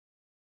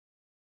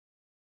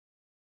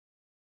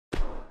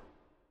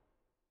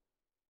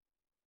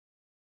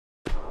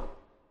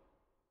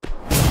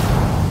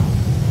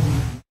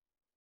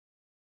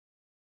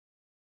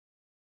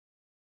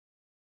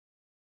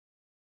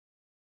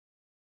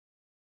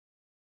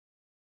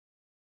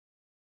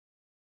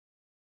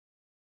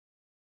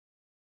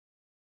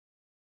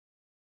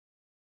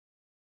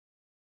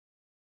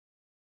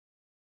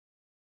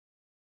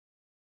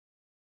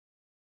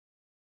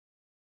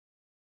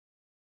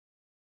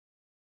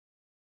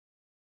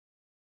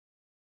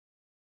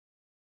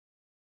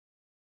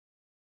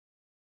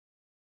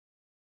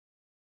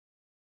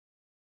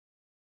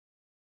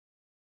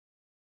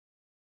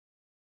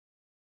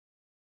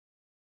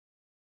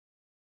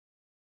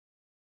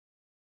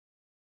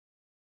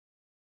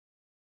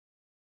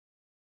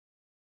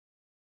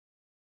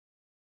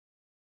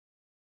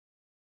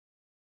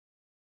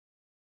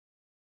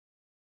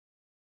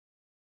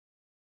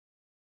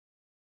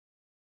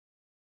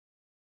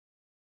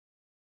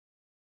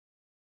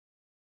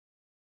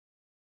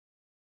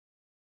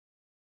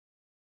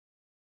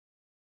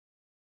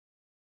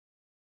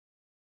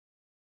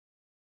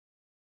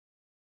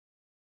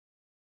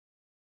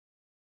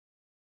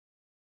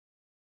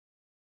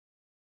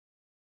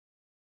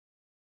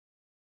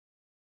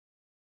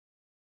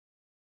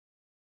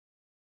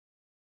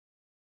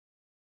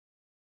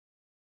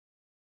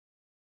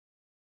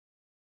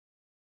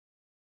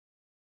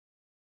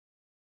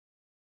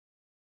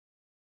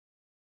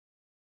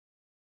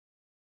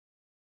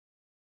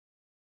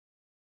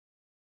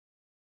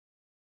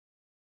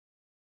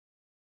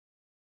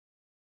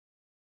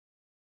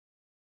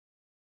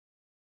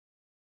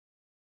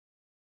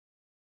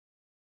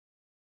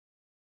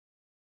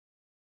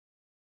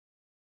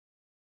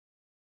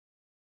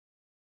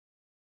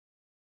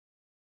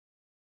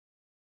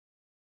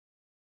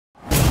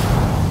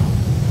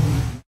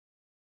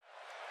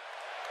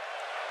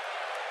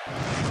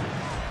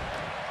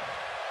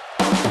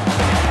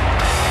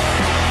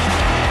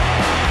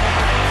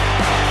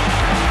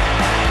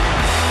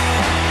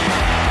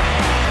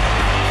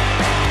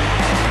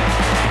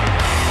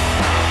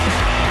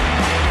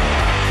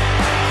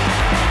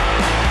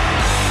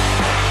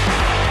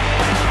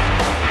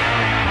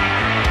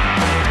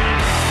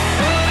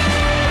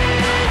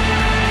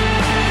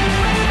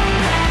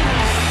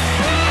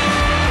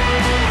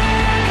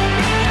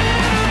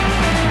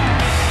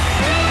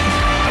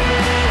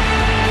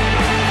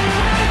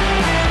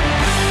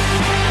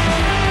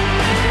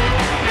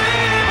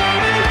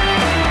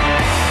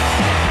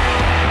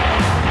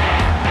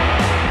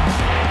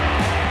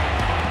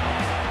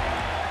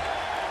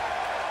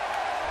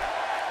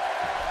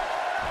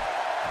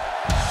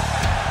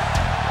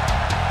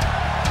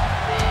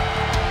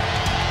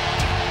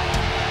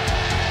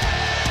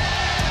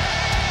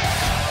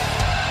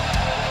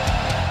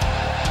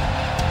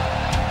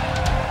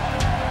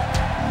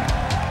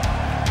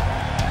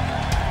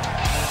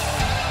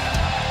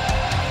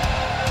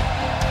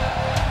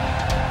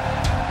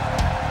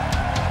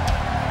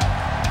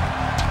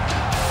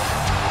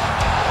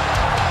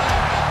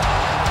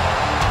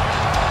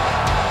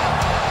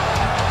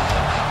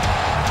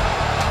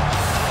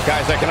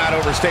Guys, I cannot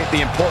overstate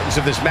the importance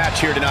of this match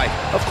here tonight.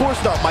 Of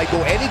course not,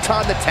 Michael.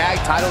 Anytime the tag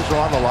titles are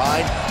on the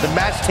line, the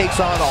match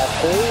takes on a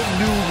whole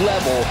new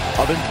level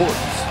of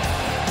importance.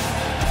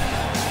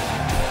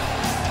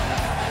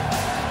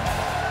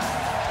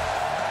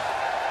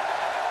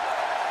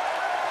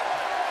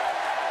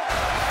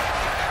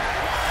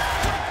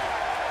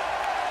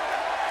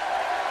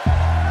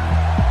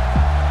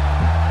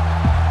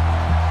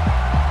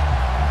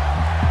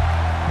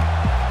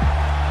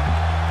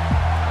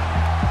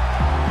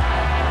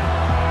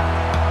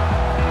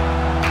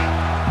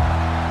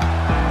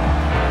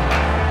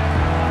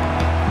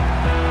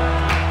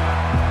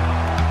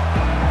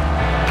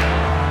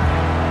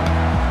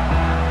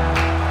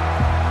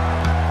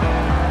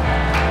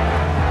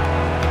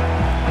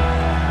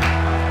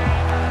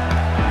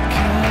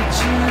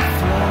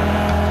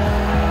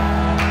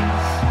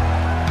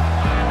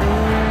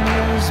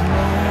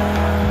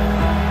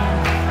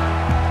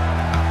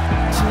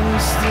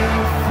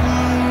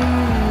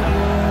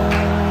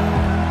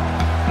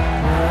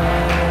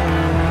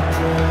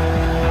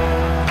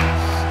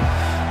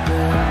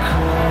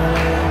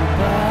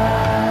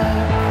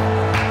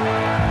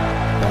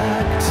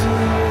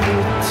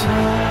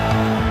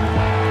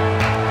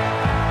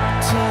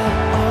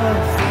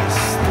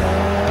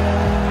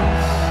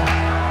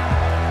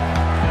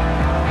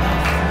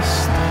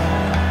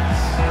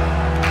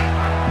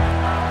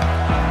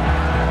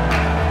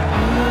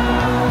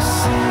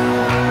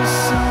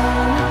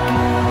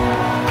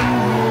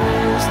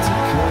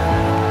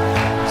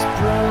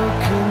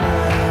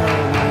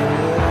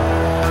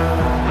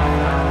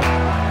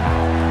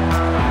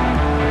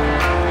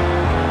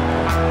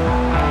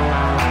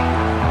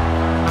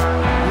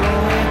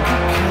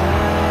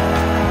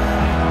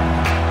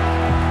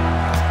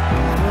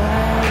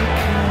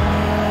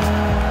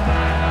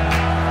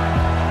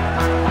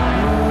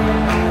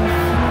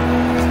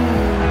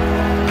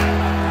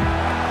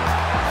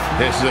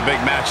 This is a big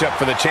matchup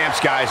for the champs,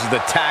 guys, as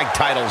the tag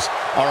titles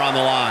are on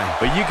the line.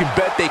 But you can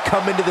bet they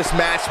come into this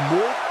match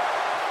more.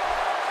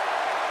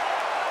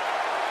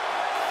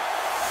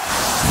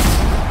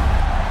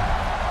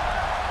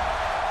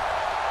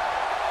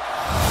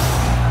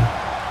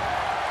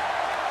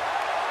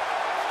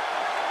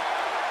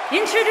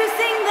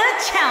 Introducing the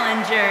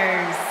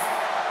challengers.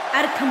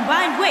 At a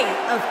combined weight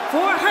of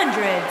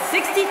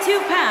 462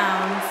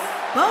 pounds,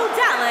 Bo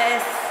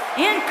Dallas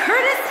and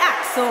Curtis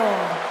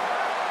Axel.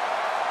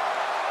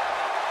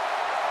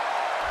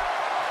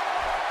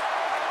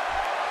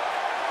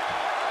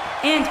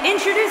 And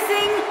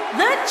introducing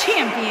the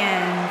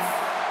champions.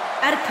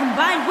 At a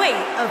combined weight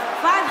of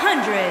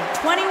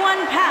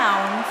 521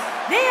 pounds,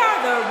 they are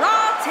the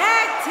Raw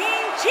Tag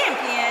Team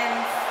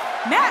Champions,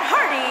 Matt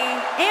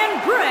Hardy and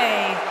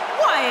Bray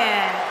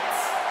Wyatt.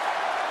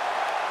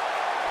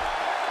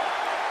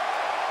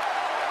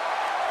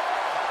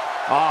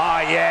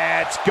 Ah,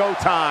 yeah, it's go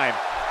time.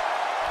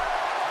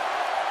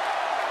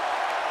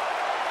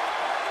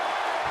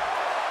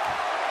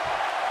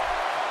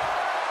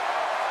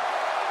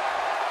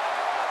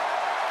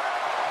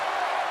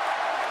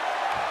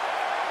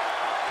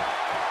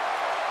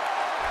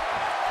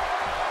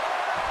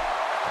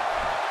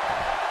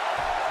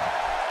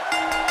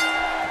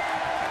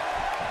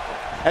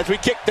 As we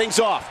kick things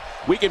off,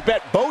 we can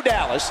bet Bo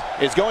Dallas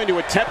is going to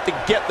attempt to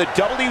get the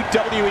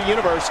WWE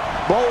Universe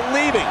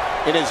believing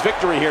in his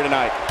victory here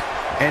tonight.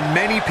 And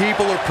many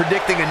people are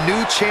predicting a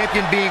new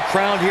champion being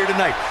crowned here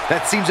tonight.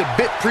 That seems a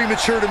bit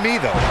premature to me,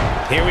 though.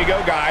 Here we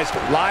go, guys.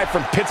 Live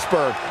from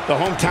Pittsburgh, the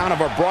hometown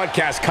of our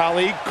broadcast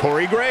colleague,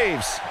 Corey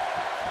Graves.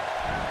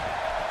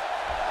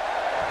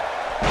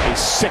 A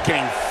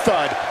sickening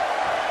thud.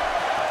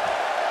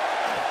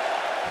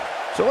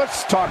 So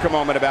let's talk a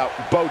moment about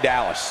Bo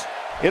Dallas.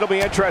 It'll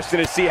be interesting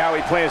to see how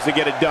he plans to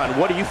get it done.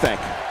 What do you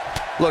think?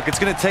 Look, it's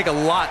going to take a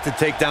lot to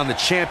take down the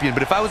champion,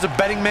 but if I was a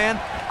betting man,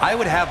 I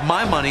would have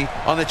my money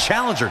on the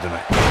challenger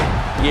tonight.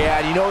 Yeah,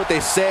 and you know what they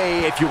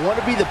say, if you want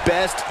to be the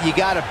best, you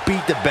got to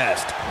beat the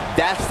best.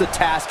 That's the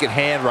task at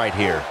hand right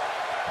here.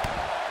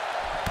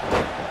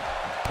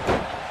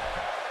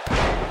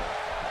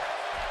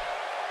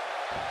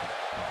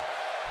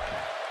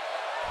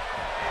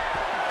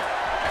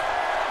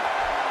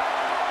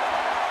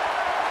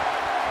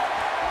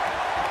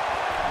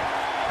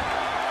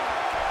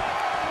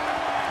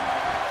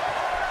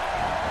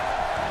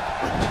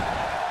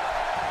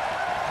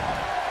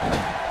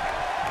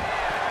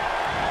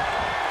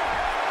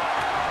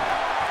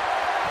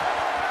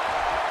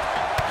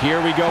 Here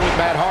we go with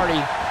Matt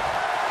Hardy.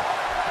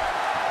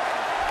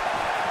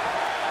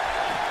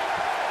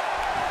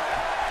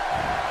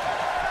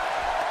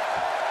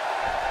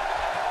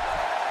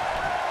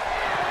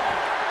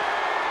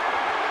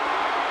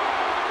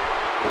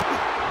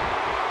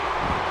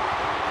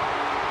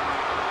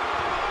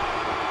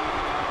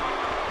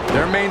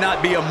 There may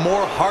not be a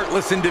more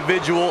heartless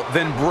individual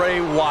than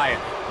Bray Wyatt.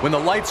 When the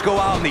lights go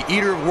out and the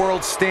Eater of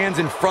Worlds stands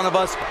in front of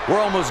us, we're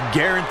almost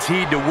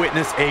guaranteed to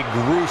witness a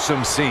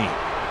gruesome scene.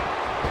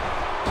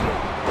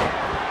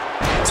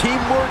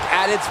 Teamwork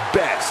at its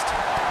best.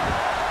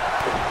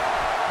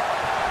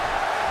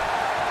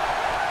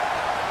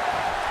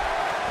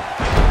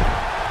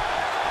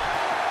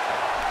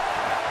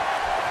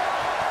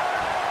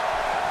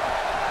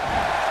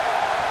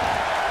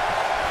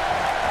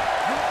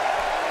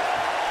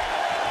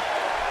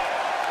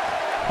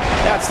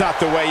 That's not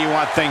the way you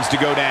want things to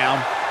go down.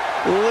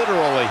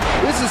 Literally.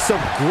 This is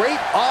some great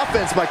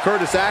offense by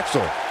Curtis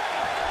Axel.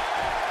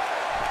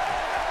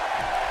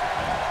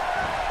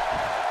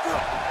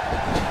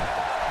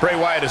 Bray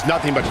Wyatt has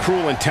nothing but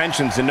cruel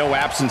intentions and no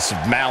absence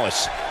of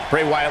malice.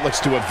 Bray Wyatt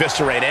looks to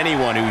eviscerate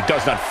anyone who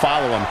does not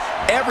follow him.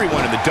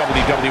 Everyone in the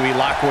WWE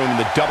locker room and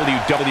the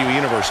WWE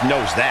Universe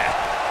knows that.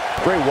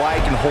 Bray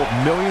Wyatt can hold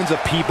millions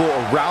of people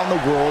around the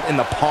world in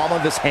the palm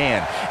of his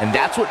hand, and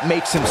that's what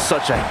makes him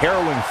such a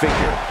harrowing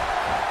figure.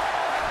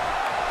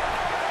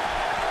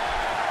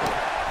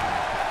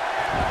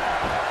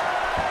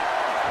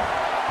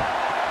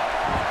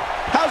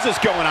 How's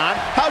this going on?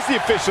 How's the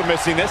official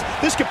missing this?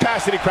 This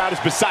capacity crowd is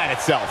beside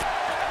itself.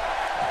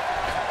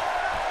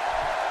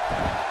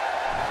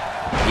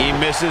 He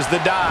misses the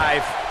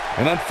dive.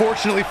 And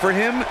unfortunately for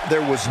him,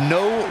 there was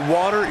no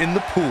water in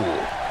the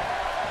pool.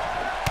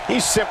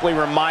 He's simply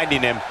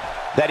reminding him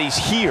that he's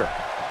here.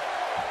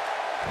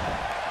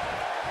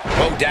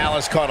 Bo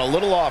Dallas caught a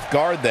little off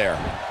guard there.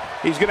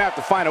 He's going to have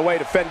to find a way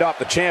to fend off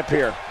the champ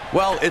here.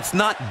 Well, it's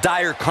not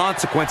dire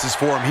consequences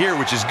for him here,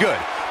 which is good.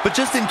 But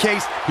just in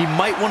case, he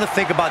might want to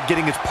think about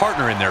getting his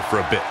partner in there for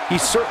a bit.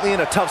 He's certainly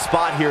in a tough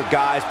spot here,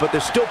 guys, but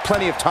there's still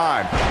plenty of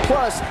time.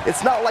 Plus,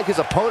 it's not like his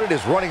opponent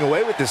is running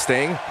away with this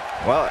thing.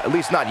 Well, at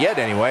least not yet,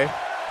 anyway.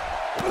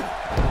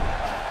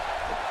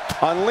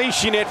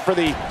 Unleashing it for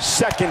the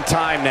second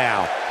time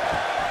now.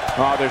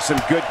 Oh, there's some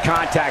good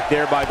contact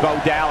there by Bo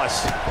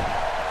Dallas.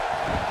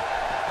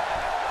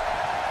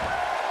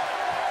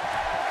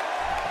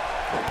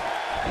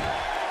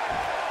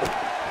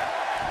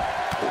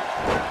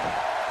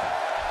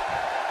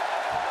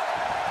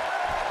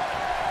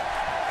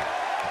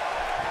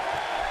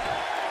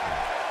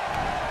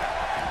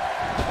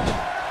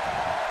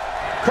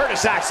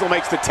 Curtis Axel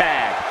makes the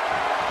tag.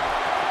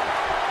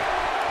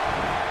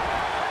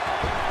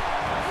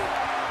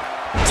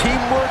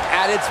 Teamwork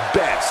at its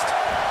best.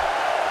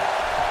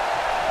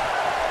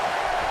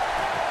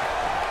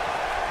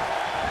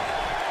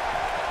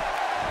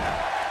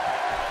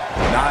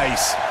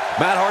 Nice.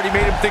 Matt Hardy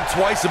made him think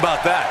twice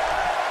about that.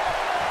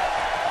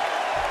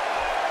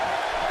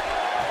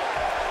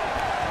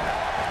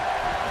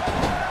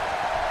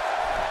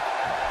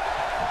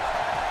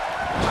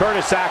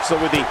 Curtis Axel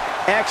with the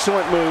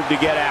excellent move to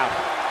get out.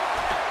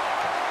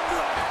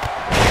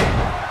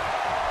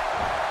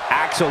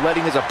 Axel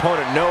letting his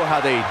opponent know how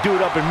they do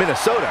it up in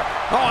Minnesota.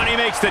 Oh, and he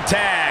makes the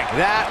tag.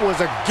 That was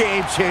a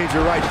game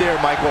changer right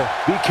there, Michael.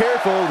 Be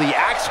careful, the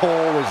axe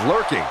hole is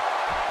lurking.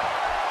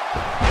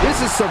 This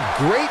is some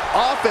great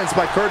offense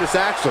by Curtis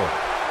Axel.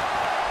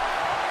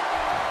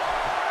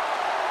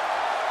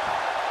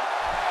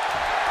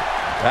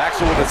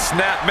 Axel with a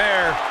snap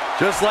mare,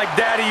 just like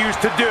Daddy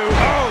used to do.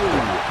 Oh,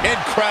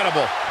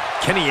 incredible.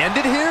 Can he end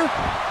it here?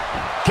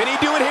 Can he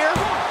do it here?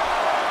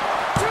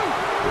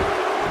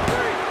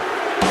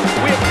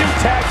 We have new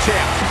tag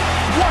champs.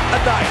 What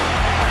a night.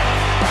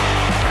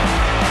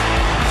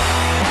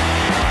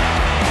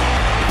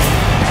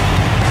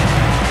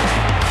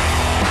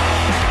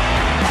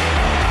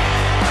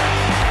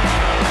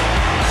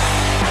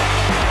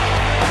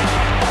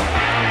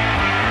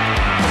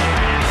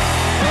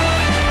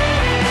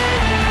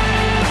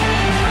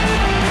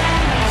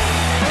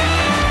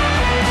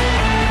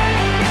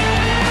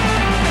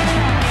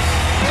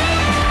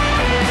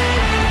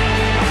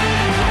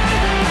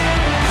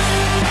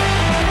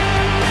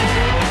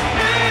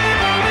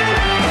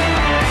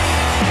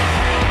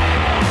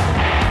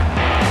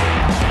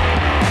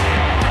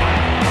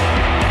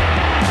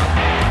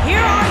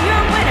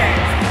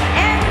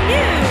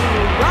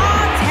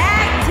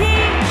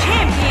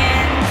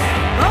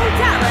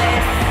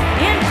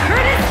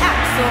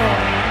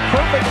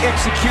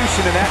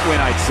 Execution in that win,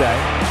 I'd say.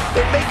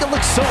 They make it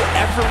look so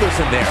effortless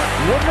in there.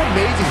 What an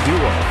amazing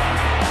duo.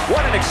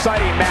 What an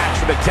exciting match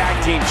for the Tag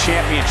Team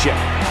Championship.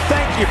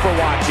 Thank you for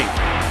watching.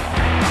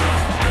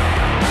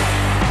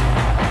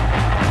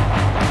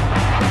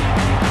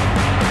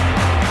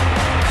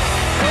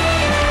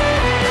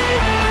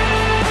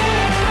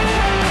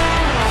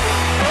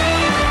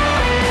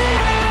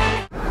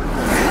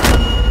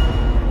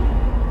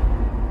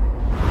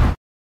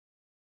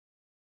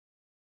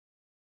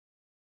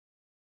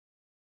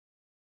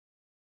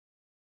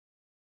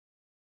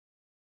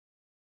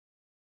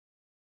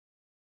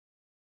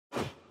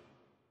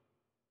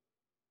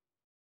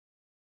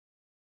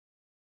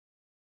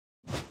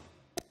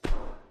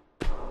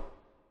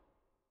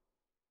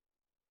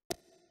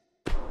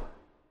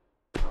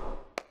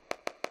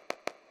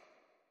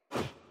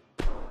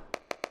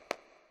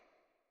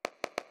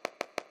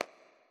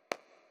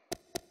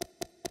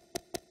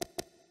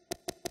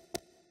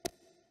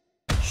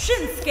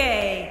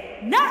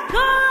 Shinsuke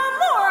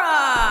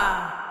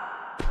Nakamura!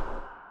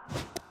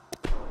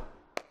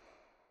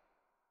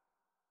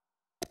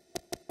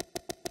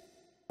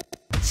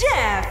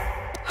 Jeff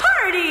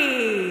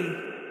Hardy!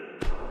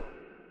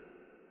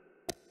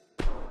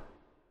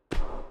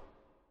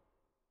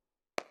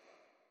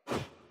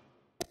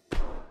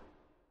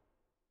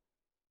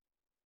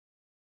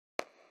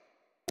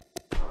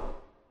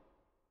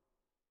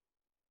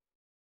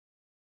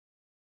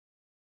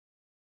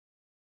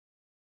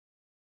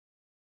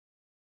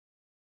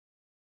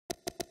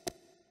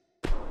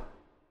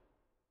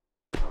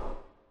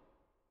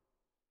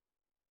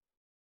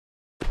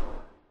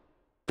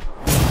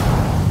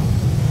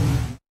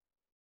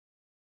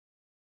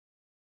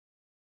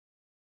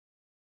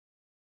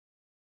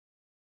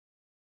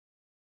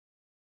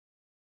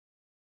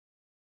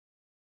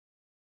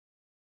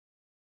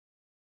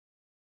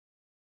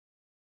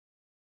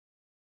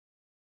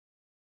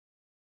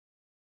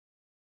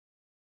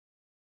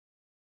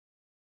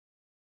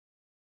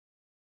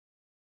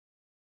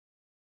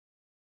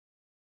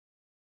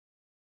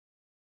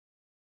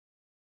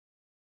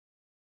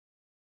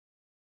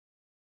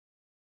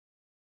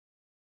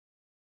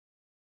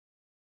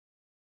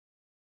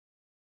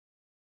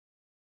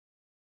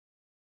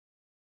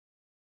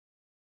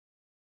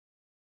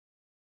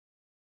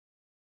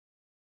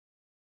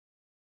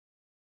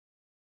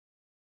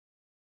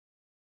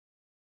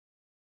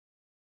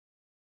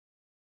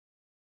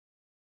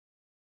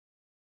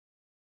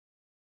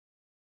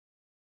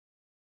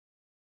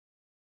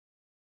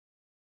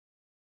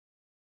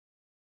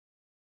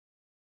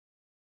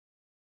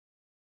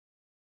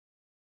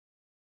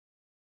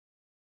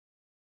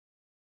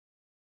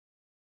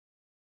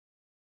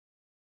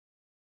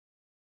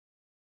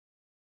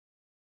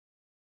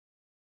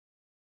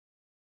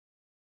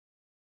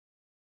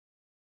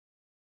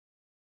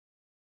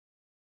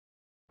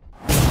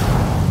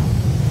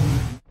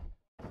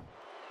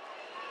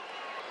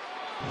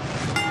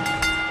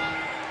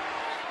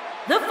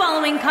 The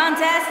following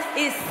contest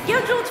is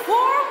scheduled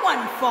for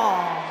one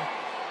fall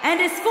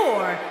and is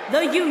for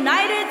the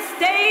United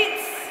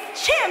States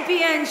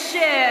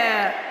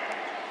Championship.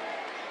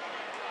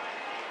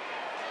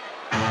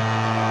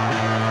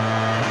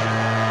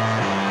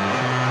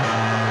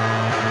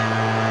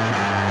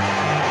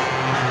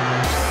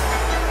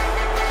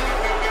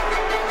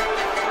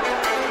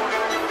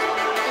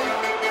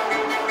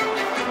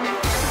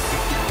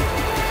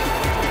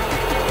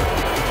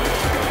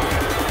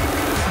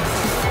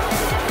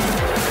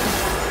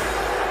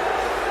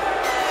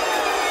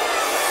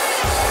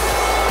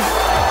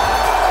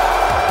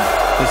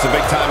 It's a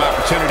big-time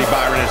opportunity,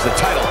 Byron, as the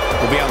title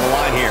will be on the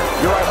line here.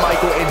 You're right,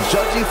 Michael, and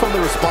judging from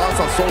the response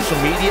on social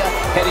media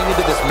heading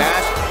into this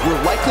match, we're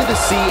likely to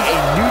see a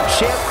new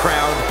champ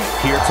crowned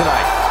here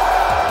tonight.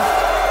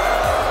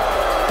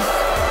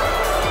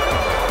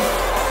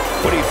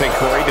 What do you think,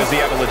 Corey? Does he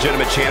have a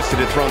legitimate chance to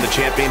dethrone the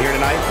champion here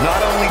tonight?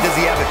 Not only does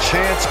he have a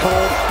chance,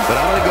 Cole, but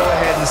I'm going to go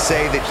ahead and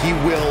say that he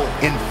will,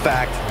 in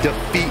fact,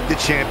 defeat the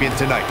champion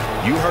tonight.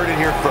 You heard it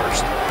here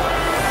first.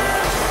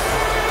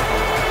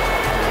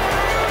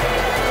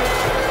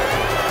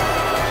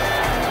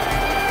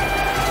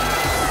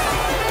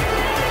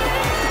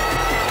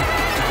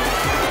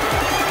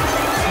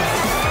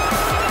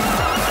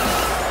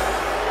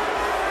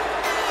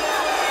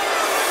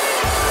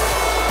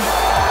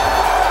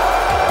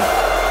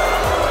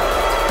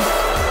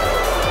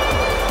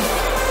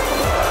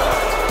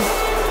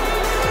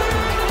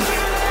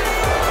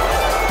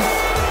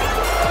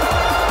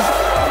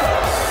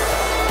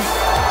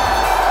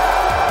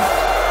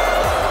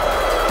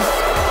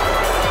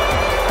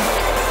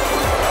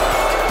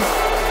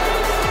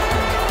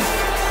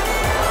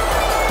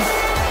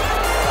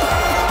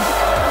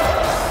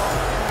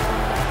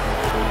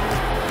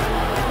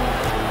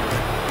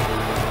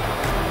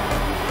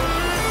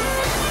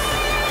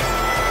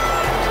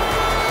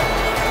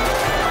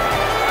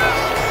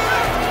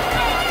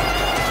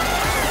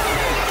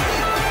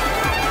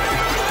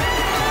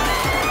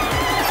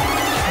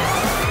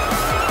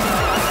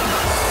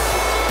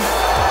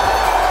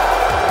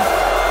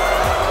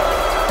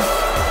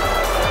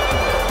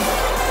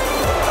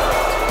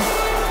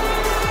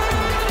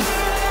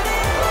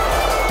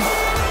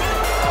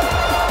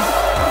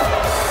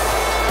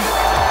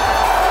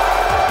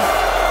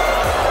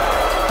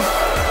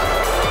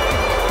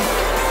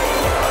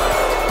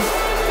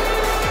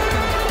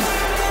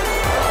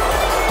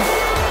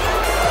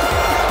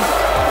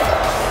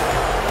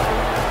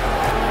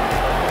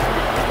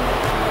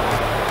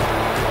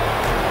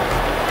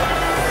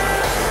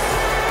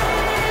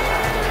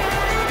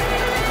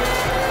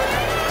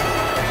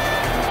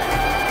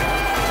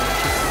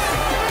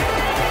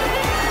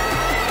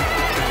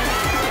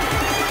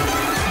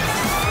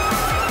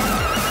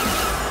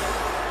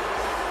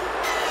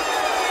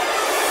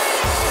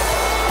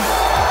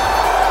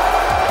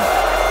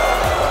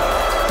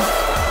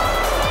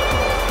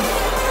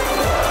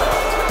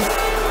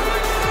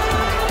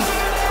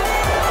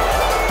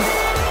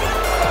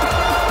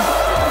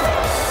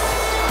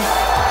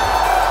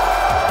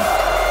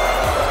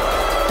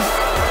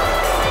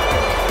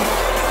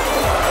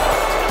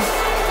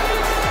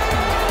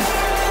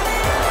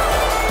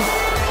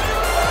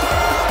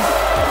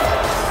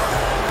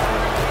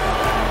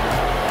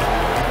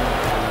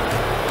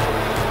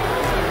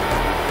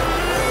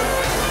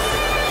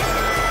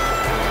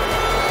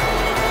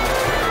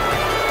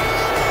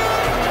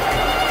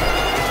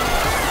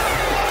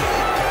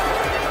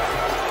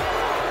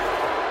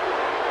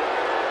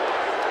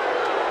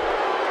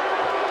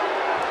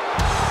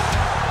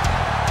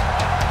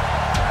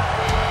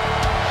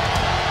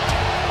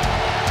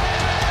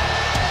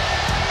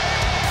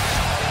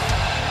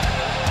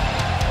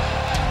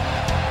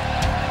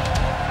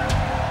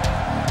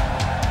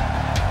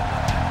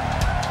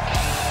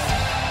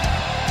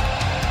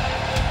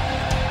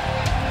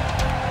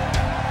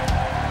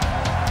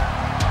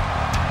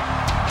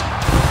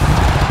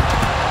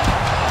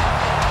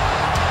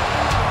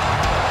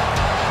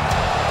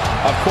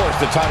 Of course,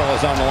 the title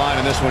is on the line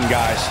in this one,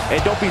 guys.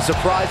 And don't be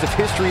surprised if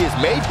history is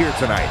made here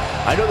tonight.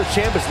 I know the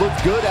champ has looked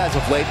good as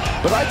of late,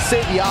 but I'd say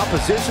the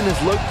opposition has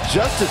looked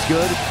just as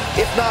good,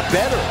 if not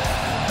better.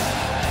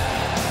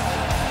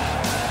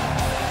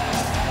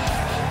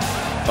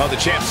 Well, the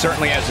champ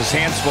certainly has his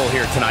hands full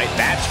here tonight,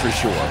 that's for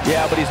sure.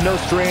 Yeah, but he's no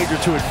stranger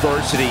to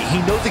adversity.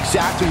 He knows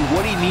exactly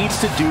what he needs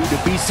to do to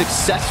be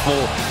successful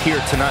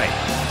here tonight.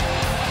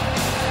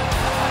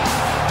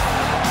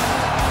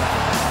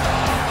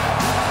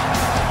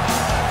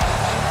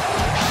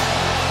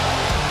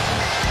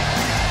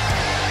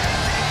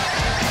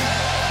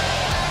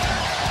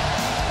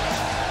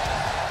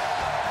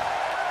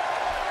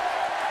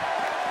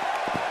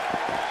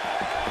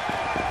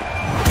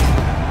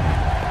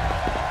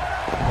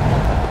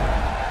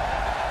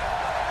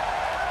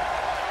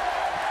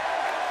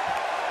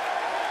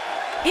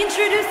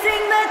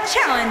 Introducing the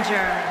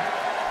challenger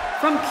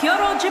from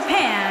Kyoto,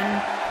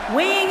 Japan,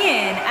 weighing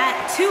in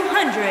at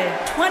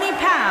 220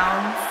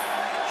 pounds,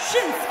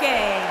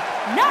 Shinsuke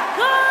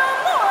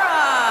Nakamura.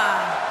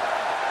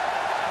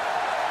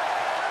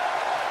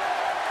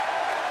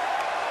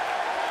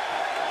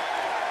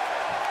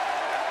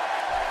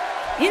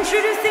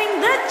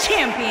 Introducing the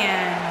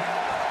champion,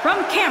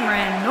 from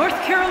Cameron, North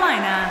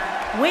Carolina,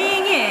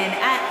 weighing in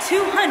at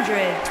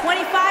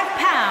 225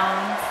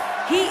 pounds,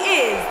 he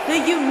is the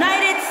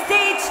United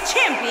States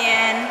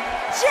Champion,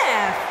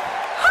 Jeff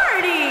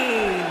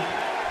Hardy.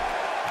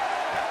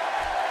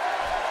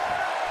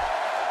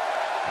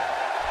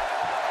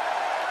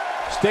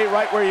 Stay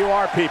right where you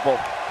are, people.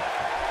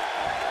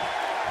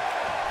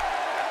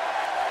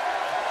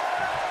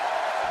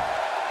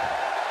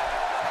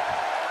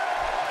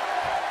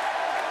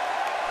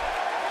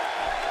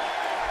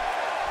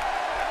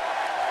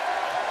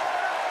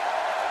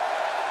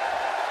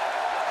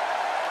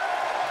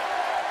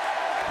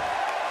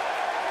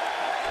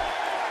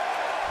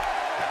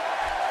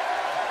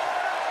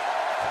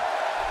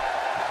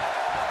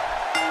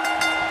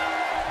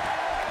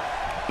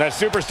 The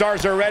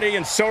superstars are ready,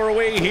 and so are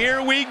we.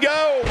 Here we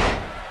go.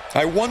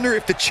 I wonder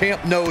if the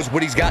champ knows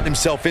what he's gotten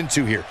himself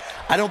into here.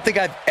 I don't think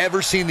I've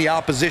ever seen the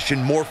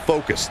opposition more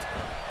focused.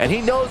 And he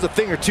knows a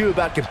thing or two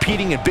about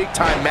competing in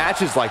big-time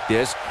matches like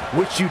this,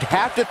 which you'd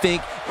have to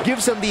think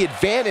gives him the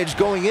advantage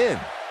going in.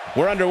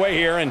 We're underway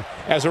here, and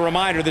as a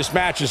reminder, this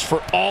match is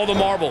for all the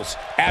marbles,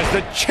 as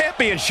the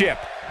championship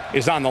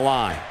is on the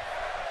line.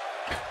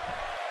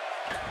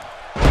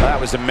 That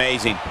was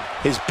amazing.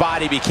 His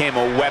body became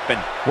a weapon.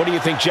 What do you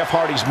think Jeff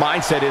Hardy's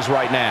mindset is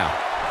right now?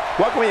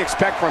 What can we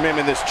expect from him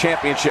in this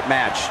championship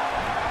match?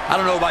 I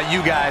don't know about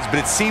you guys, but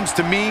it seems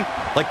to me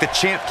like the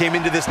champ came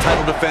into this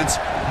title defense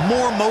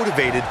more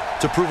motivated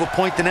to prove a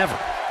point than ever.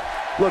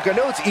 Look, I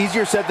know it's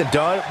easier said than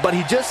done, but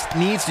he just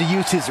needs to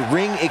use his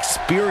ring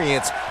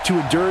experience to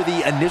endure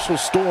the initial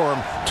storm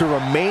to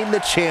remain the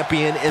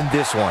champion in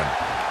this one.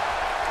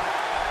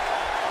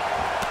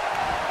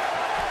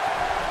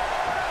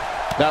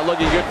 Not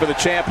looking good for the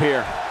champ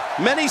here.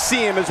 Many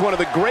see him as one of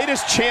the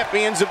greatest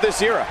champions of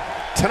this era.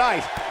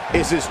 Tonight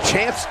is his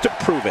chance to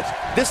prove it.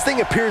 This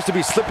thing appears to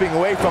be slipping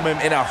away from him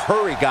in a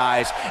hurry,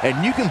 guys,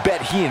 and you can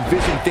bet he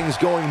envisioned things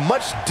going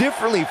much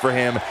differently for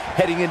him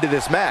heading into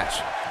this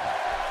match.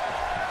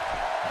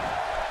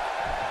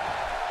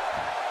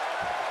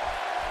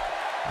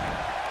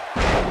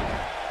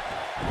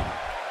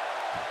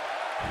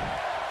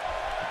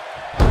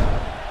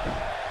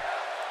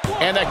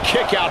 And a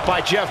kick out by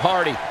Jeff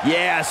Hardy.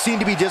 Yeah, seemed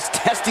to be just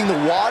testing the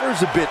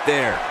waters a bit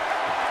there.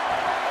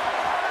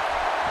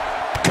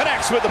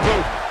 Connects with the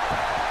boot.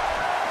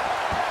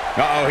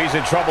 Uh-oh, he's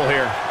in trouble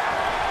here.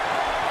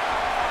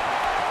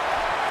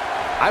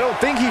 I don't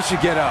think he should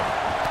get up.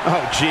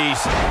 Oh, geez.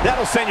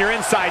 That'll send your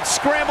insides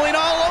scrambling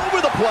all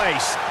over the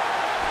place.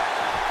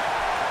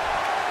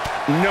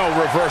 No,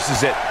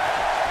 reverses it.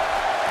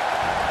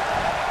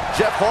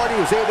 Jeff Hardy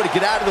was able to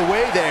get out of the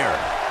way there.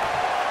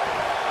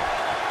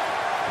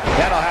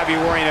 That'll have you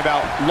worrying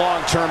about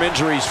long-term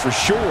injuries for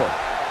sure.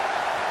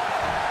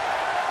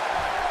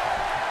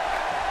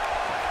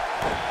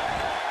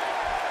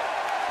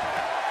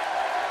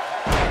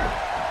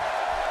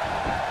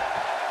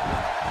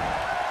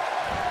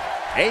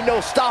 Ain't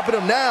no stopping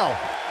him now.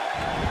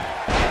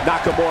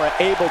 Nakamura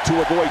able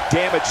to avoid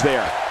damage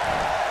there.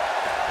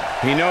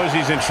 He knows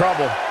he's in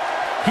trouble.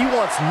 He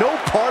wants no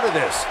part of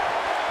this.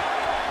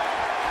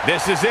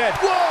 This is it.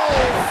 Whoa!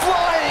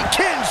 Flying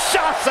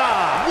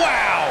Kinshasa!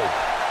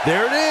 Wow!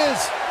 There it is.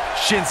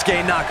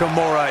 Shinsuke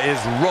Nakamura is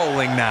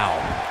rolling now.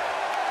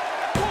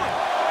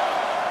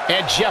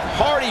 And Jeff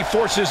Hardy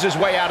forces his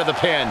way out of the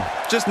pin.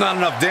 Just not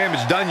enough damage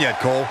done yet,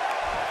 Cole.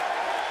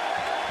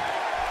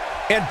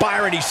 And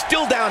Byron, he's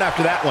still down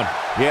after that one.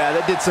 Yeah,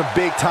 that did some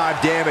big-time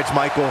damage,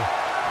 Michael.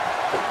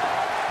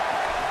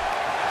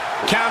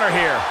 Counter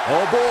here.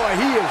 Oh, boy,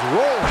 he is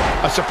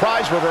rolling. A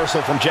surprise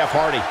reversal from Jeff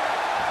Hardy.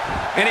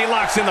 And he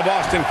locks in the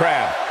Boston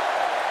Crab.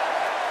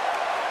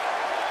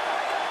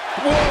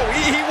 Whoa,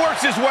 he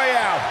works his way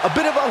out. A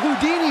bit of a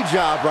Houdini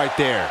job right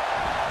there.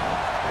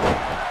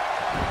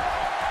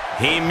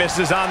 He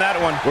misses on that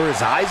one. Were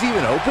his eyes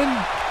even open?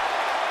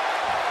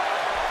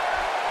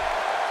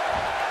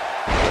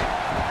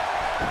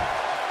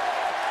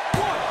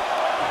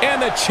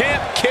 And the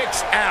champ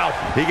kicks out.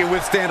 He can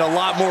withstand a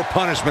lot more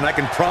punishment, I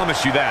can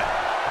promise you that.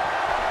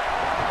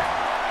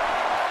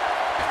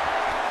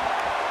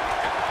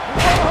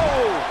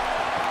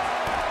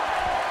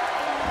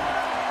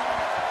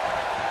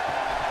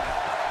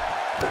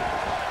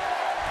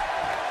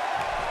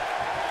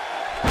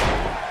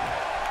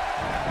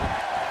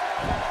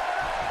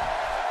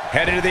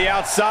 Headed to the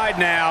outside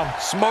now.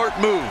 Smart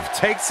move.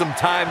 Take some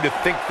time to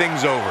think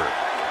things over.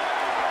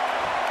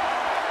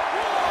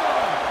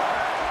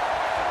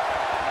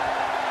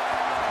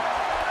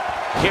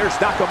 Here's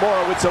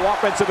Nakamura with some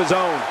offense of his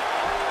own.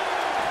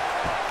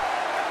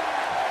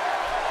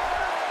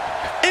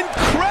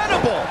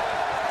 Incredible!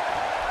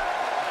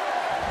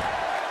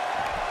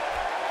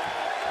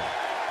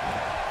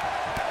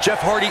 Jeff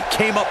Hardy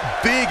came up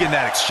big in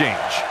that exchange.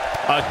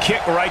 A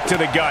kick right to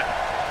the gut.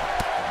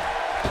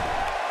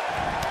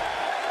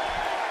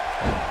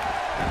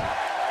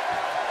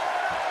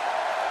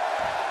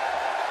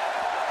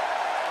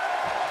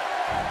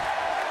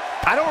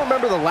 I don't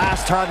remember the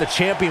last time the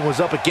champion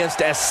was up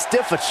against as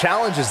stiff a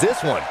challenge as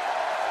this one.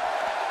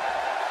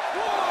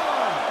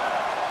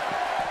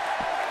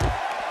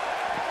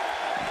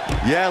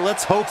 Yeah,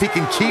 let's hope he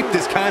can keep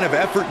this kind of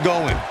effort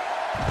going.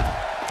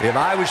 If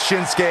I was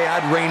Shinsuke,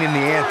 I'd rein in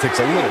the antics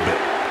a little bit.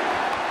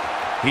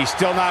 He's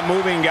still not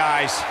moving,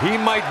 guys. He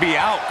might be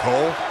out,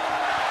 Cole.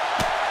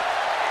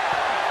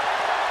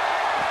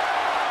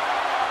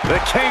 The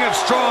King of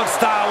Strong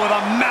Style with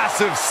a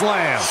massive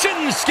slam.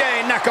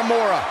 Shinsuke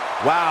Nakamura.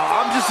 Wow,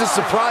 I'm just as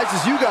surprised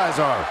as you guys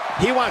are.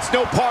 He wants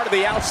no part of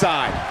the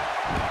outside.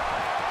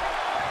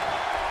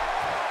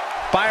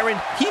 Byron,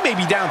 he may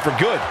be down for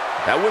good.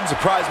 That wouldn't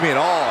surprise me at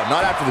all,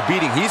 not after the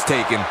beating he's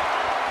taken.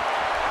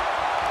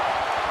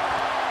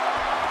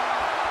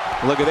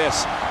 Look at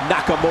this.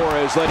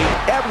 Nakamura is letting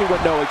everyone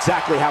know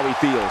exactly how he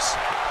feels.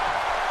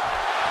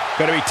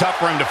 Going to be tough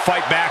for him to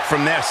fight back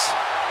from this.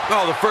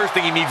 Oh, the first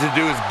thing he needs to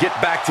do is get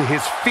back to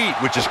his feet,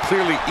 which is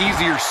clearly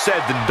easier said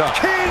than done.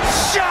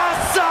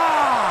 Kinshasa!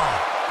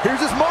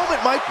 Here's his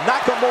moment, Mike.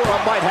 Nakamura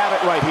might have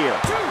it right here.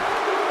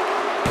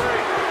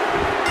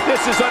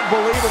 This is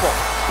unbelievable.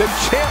 The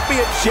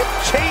championship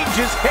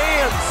changes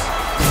hands.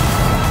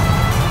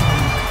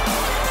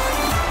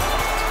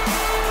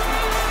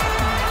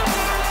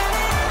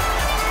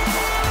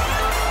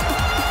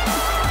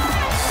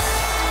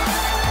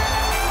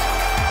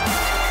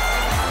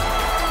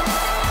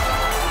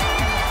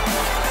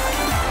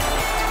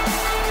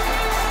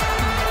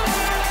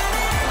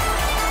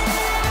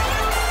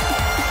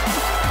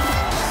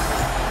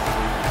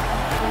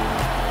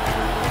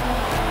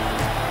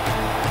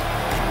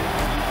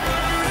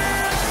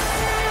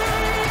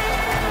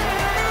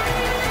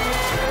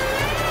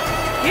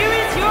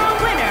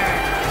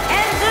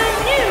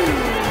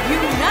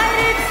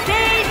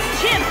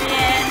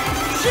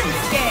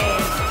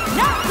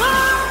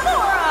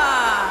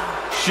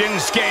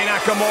 Shinsuke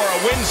Nakamura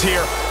wins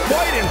here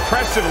quite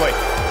impressively.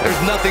 There's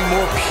nothing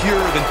more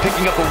pure than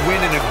picking up a win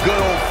in a good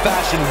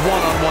old-fashioned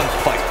one-on-one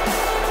fight.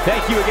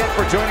 Thank you again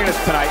for joining us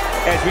tonight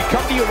as we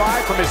come to you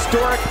live from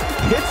historic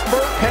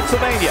Pittsburgh,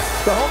 Pennsylvania,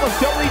 the home of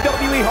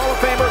WWE Hall of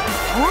Famer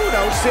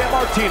Bruno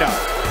Sammartino.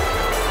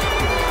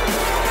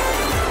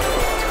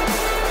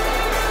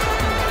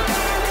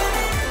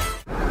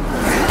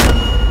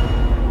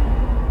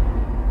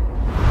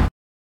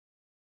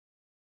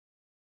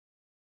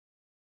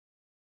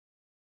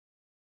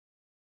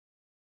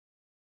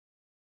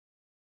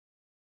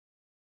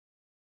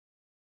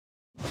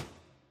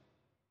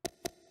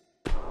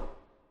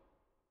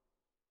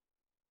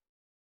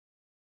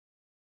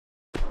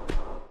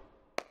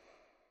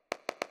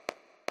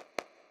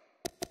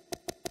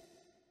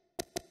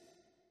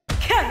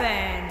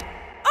 Kevin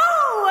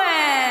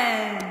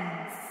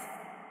Owens!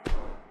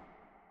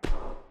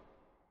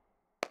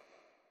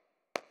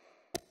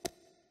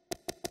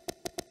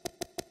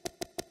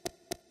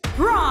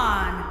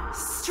 Braun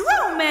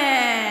Strowman!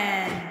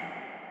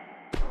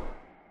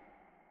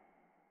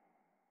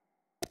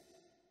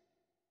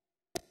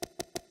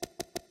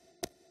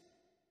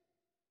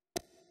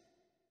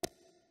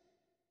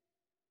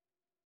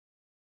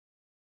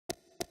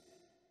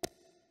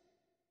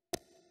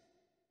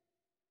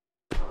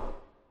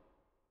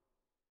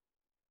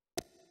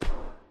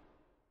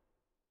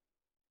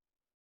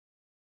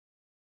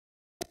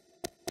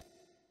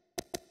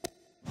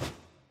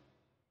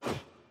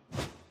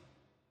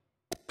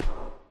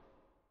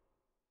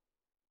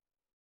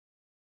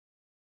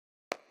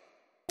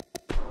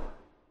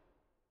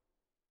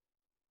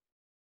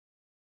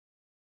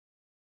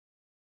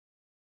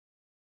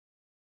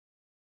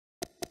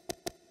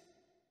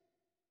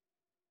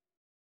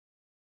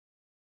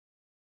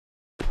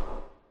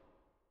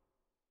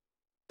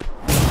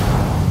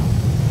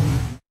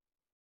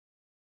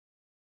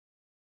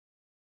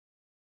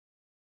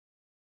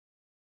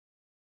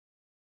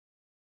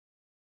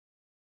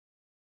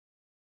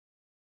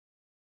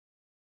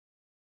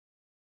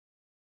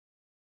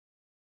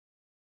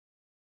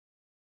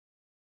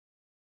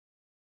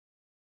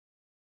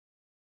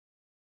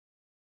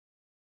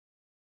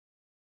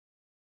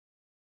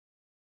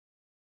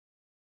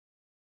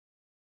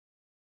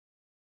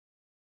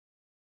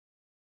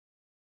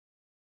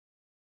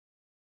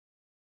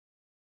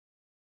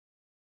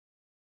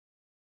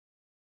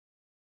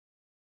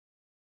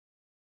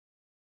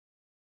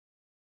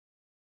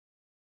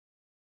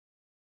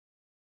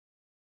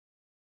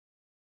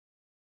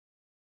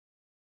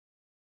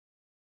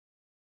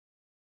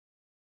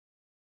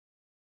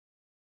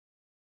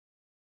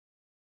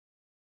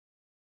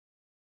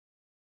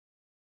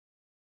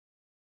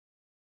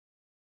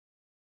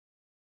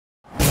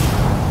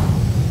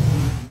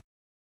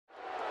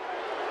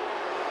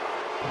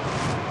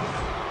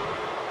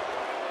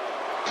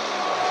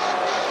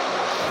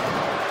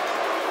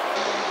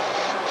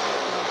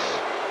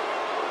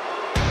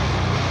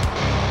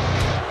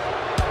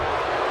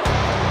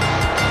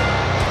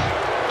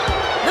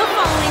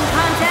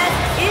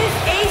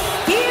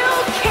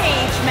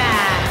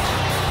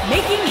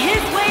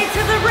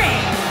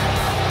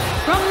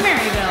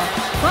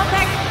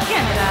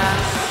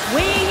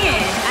 Weighing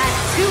in at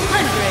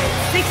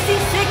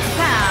 266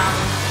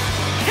 pounds,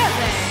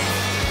 Kevin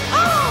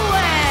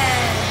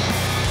Owens.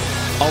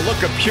 A look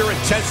of pure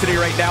intensity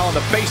right now on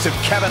the face of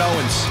Kevin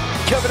Owens.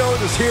 Kevin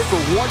Owens is here for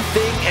one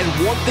thing and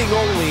one thing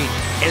only,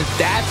 and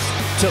that's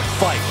to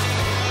fight.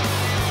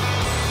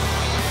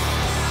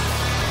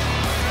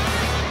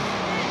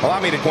 Allow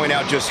me to point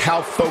out just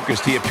how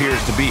focused he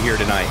appears to be here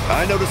tonight.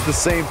 I noticed the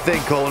same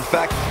thing, Cole. In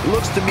fact, it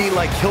looks to me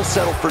like he'll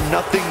settle for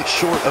nothing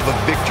short of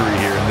a victory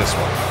here in this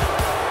one.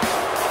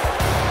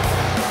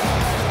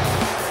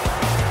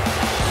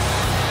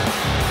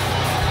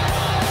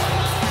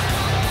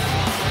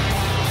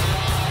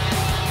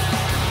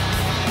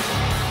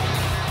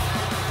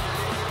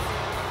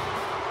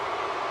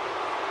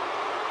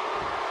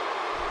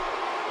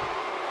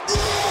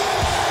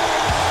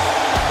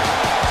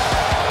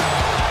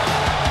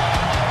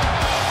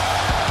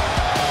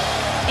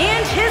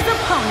 And his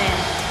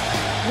opponent,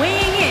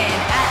 weighing in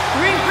at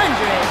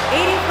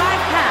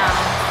 385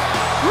 pounds,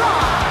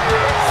 Braun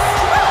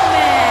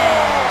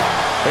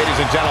Strowman. Ladies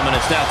and gentlemen,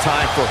 it's now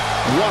time for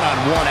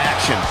one-on-one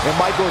action. And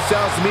Michael, it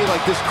sounds to me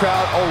like this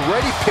crowd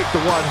already picked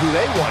the one who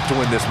they want to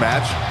win this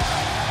match.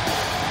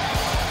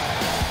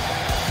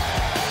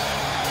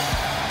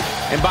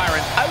 And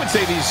Byron, I would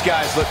say these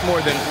guys look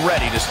more than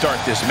ready to start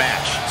this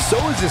match. So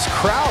is this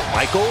crowd,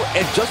 Michael,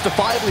 and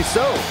justifiably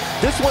so.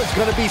 This one's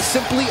going to be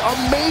simply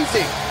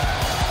amazing.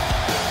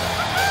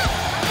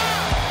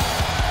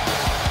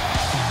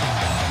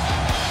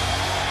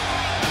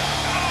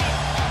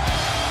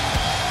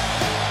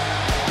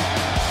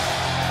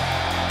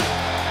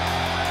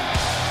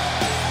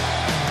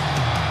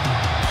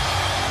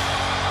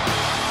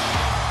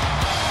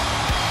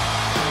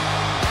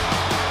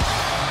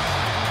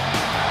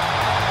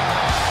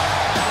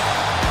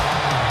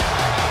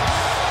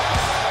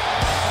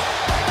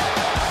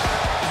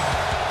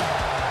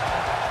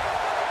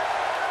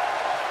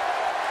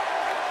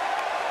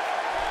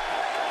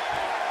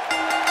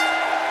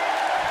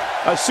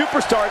 A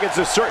superstar gets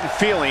a certain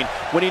feeling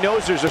when he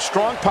knows there's a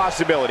strong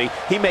possibility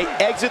he may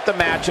exit the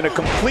match in a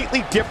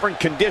completely different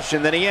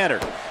condition than he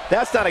entered.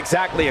 That's not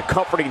exactly a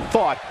comforting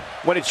thought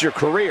when it's your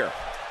career.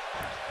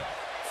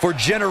 For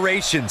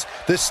generations,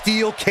 the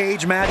steel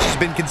cage match has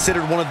been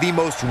considered one of the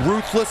most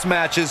ruthless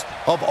matches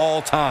of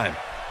all time.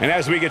 And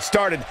as we get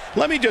started,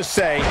 let me just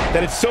say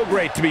that it's so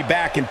great to be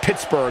back in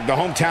Pittsburgh, the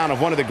hometown of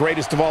one of the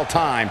greatest of all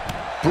time,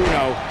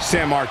 Bruno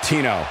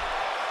Sammartino.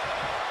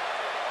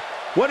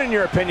 What, in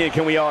your opinion,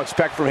 can we all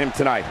expect from him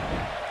tonight?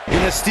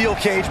 In a steel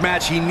cage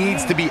match, he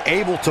needs to be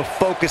able to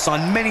focus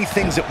on many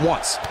things at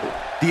once.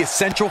 The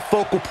essential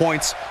focal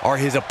points are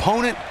his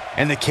opponent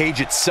and the cage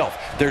itself.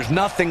 There's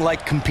nothing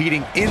like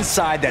competing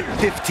inside that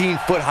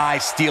 15-foot-high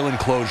steel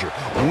enclosure.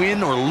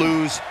 Win or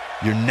lose,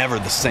 you're never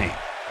the same.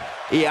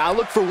 Yeah, I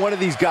look for one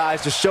of these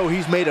guys to show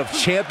he's made of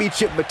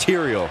championship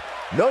material.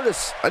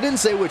 Notice, I didn't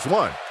say which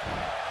one.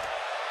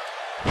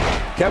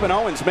 Kevin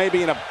Owens may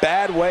be in a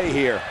bad way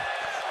here.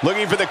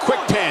 Looking for the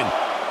quick pin,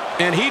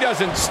 and he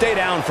doesn't stay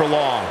down for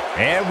long.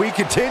 And we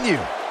continue.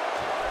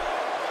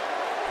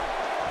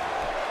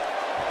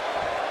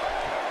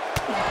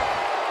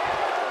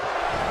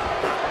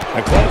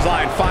 The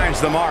clothesline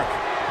finds the mark.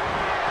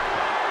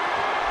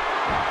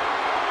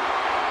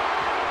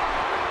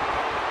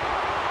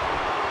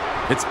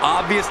 It's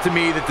obvious to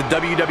me that the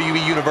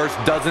WWE Universe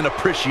doesn't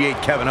appreciate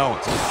Kevin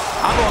Owens.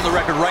 I'll go on the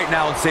record right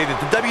now and say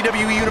that the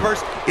WWE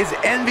Universe is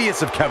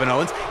envious of Kevin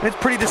Owens, and it's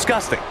pretty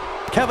disgusting.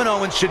 Kevin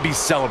Owens should be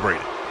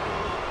celebrated.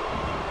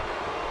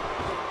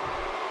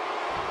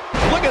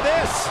 Look at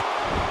this.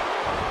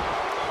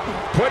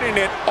 Putting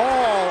it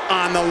all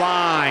on the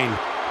line.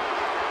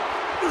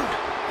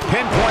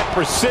 Pinpoint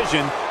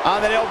precision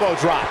on that elbow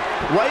drop.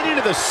 Right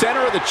into the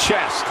center of the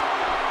chest.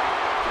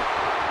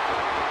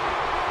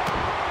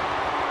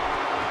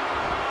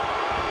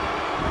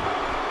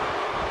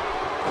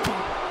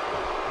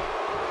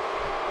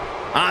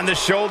 On the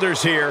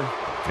shoulders here.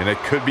 And it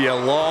could be a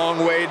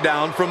long way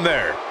down from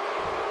there.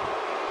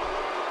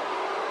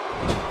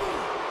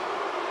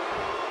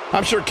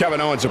 I'm sure Kevin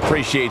Owens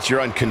appreciates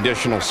your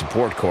unconditional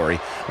support, Corey.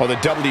 While the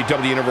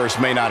WWE Universe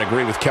may not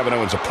agree with Kevin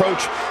Owens'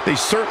 approach, they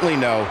certainly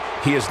know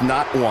he is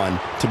not one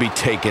to be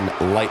taken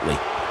lightly.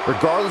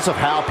 Regardless of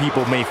how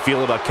people may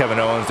feel about Kevin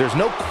Owens, there's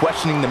no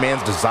questioning the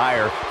man's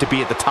desire to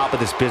be at the top of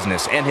this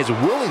business and his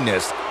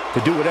willingness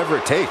to do whatever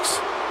it takes.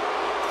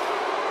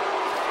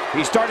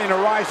 He's starting to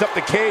rise up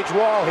the cage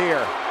wall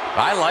here.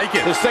 I like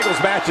it. The singles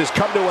match has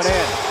come to an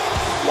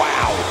end.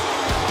 Wow.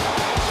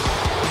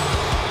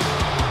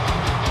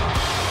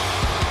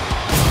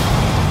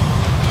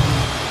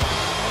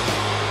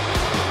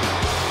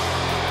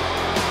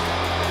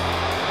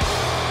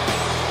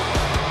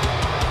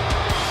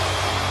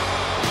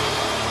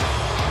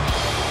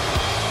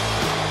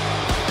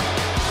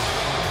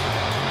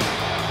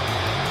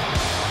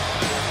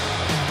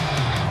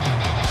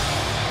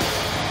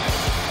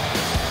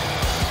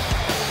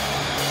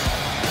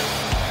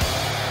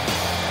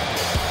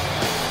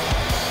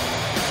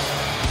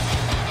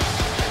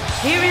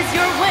 Here is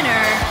your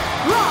winner,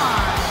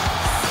 Braun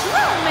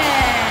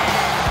Strowman.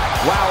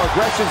 Wow,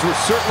 aggressions were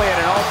certainly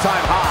at an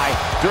all-time high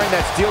during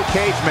that steel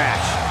cage match.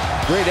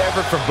 Great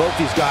effort from both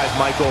these guys,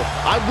 Michael.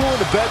 I'm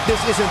willing to bet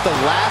this isn't the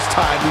last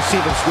time we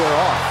see them square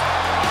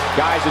off.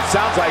 Guys, it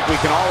sounds like we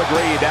can all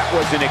agree that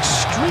was an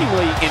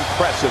extremely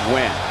impressive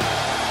win.